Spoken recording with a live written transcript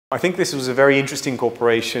I think this was a very interesting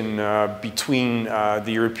cooperation between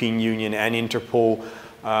the European Union and Interpol.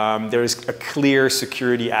 There is a clear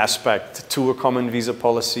security aspect to a common visa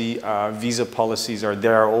policy. Visa policies are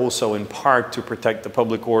there also in part to protect the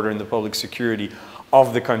public order and the public security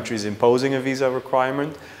of the countries imposing a visa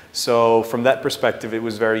requirement. So from that perspective, it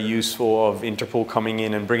was very useful of Interpol coming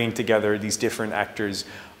in and bringing together these different actors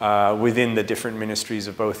within the different ministries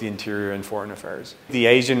of both the Interior and Foreign Affairs. The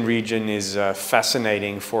Asian region is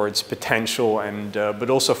fascinating for its potential and but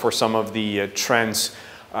also for some of the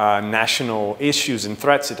national issues and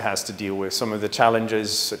threats it has to deal with. Some of the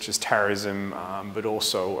challenges such as terrorism, but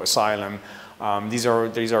also asylum. These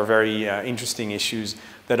are very interesting issues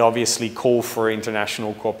that obviously call for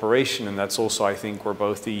international cooperation, and that's also, I think, where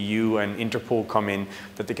both the EU and Interpol come in,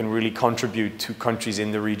 that they can really contribute to countries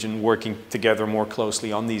in the region working together more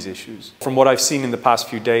closely on these issues. From what I've seen in the past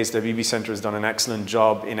few days, the BB Center has done an excellent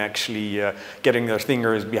job in actually getting their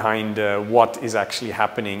fingers behind what is actually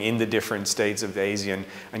happening in the different states of the ASEAN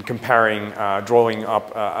and comparing, drawing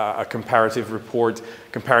up a comparative report,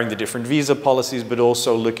 comparing the different visa policies, but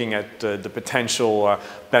also looking at the potential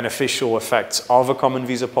beneficial effects of a common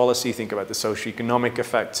visa policy, think about the socioeconomic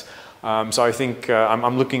effects. So I think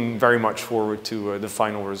I'm looking very much forward to the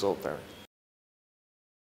final result there.